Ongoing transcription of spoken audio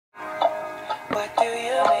What do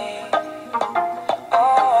you mean?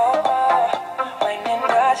 Oh, when you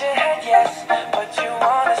nod your head yes, but you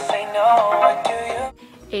wanna say no. What do you?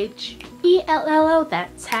 H-E-L-L-O,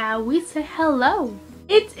 that's how we say hello.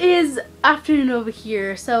 It is afternoon over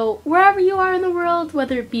here, so wherever you are in the world,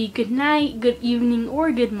 whether it be good night, good evening, or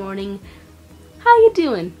good morning, how you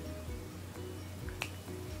doing?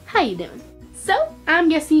 How you doing? So, I'm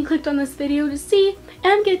guessing you clicked on this video to see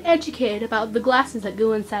and get educated about the glasses that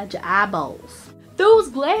go inside your eyeballs. Those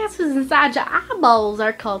glasses inside your eyeballs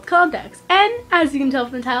are called contacts, and as you can tell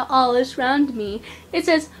from the title all this around me, it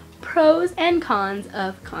says pros and cons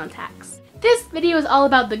of contacts. This video is all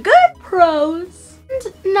about the good pros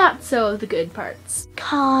and not so the good parts.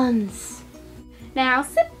 Cons. Now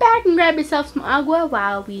sit back and grab yourself some agua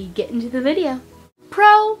while we get into the video.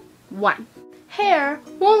 Pro 1. Hair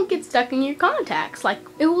won't get stuck in your contacts like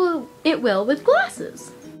it will with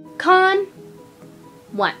glasses. Con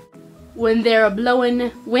 1. When they're a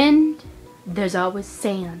blowing wind, there's always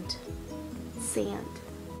sand. Sand.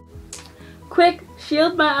 Quick,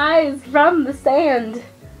 shield my eyes from the sand.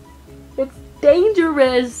 It's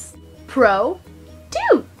dangerous. Pro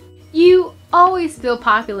 2. You always feel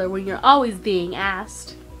popular when you're always being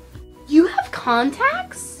asked. You have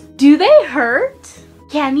contacts? Do they hurt?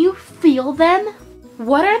 Can you feel them?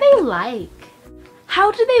 What are they like?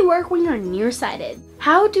 How do they work when you're nearsighted?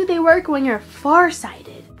 How do they work when you're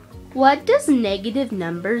farsighted? What does negative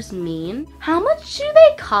numbers mean? How much do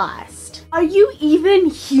they cost? Are you even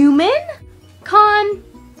human? Con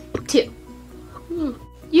 2.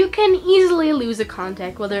 You can easily lose a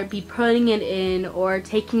contact, whether it be putting it in or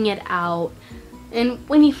taking it out. And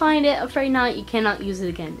when you find it, afraid not, you cannot use it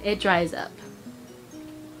again. It dries up.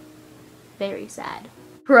 Very sad.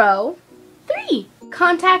 Pro 3.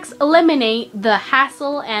 Contacts eliminate the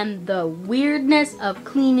hassle and the weirdness of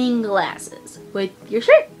cleaning glasses with your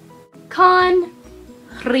shirt. Con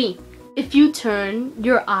 3. If you turn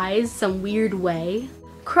your eyes some weird way,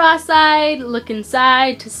 cross-eyed, looking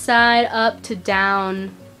side to side, up to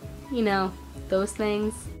down, you know, those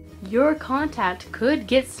things, your contact could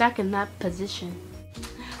get stuck in that position.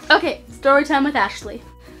 Okay, story time with Ashley.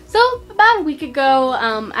 So about a week ago,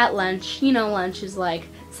 at lunch, you know, lunch is like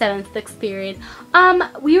 7th, 6th period.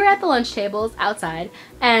 We were at the lunch tables outside,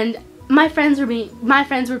 and my friends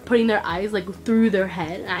were putting their eyes like through their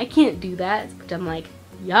head, and I can't do that. But I'm like,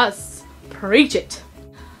 yes, preach it.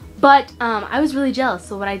 But I was really jealous.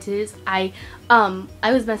 So what I did is I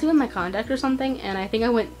was messing with my contact or something, and I think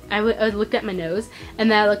I looked at my nose,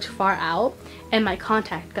 and then I looked far out, and my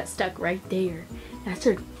contact got stuck right there, and I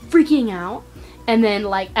started freaking out. And then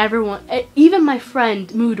like everyone, even my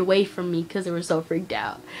friend moved away from me because they were so freaked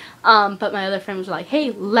out. But my other friend was like, hey,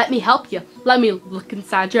 let me help you. Let me look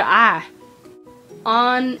inside your eye.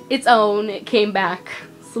 On its own, it came back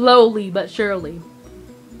slowly but surely.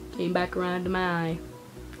 Came back around to my eye.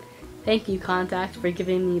 Thank you, contact, for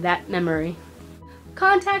giving me that memory.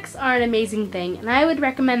 Contacts are an amazing thing, and I would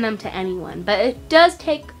recommend them to anyone, but it does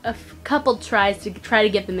take a couple tries to try to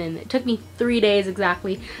get them in. It took me 3 days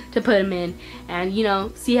exactly to put them in, and you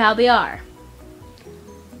know, see how they are.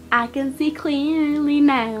 I can see clearly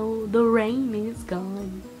now, the rain is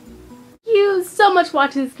gone. Thank you so much for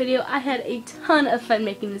watching this video. I had a ton of fun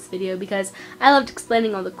making this video because I loved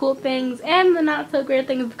explaining all the cool things and the not so great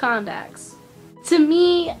things of contacts. To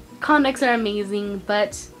me, contacts are amazing,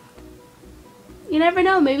 but you never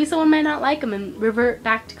know, maybe someone might not like them and revert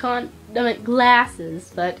back to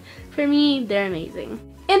glasses, but for me, they're amazing.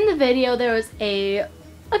 In the video, there was a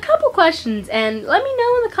couple questions, and let me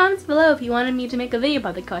know in the comments below if you wanted me to make a video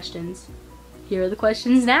about the questions. Here are the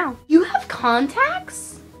questions now. You have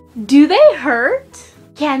contacts? Do they hurt?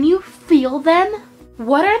 Can you feel them?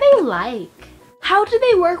 What are they like? How do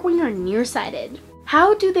they work when you're nearsighted?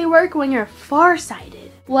 How do they work when you're farsighted?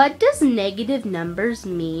 What does negative numbers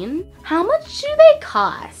mean? How much do they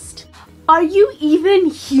cost? Are you even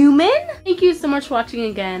human? Thank you so much for watching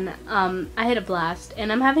again. I had a blast, and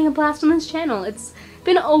I'm having a blast on this channel. It's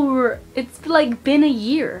been a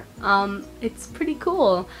year. It's pretty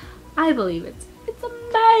cool. I believe it's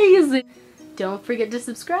amazing. Don't forget to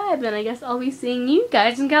subscribe, and I guess I'll be seeing you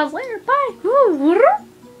guys and gals later. Bye.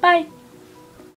 Bye.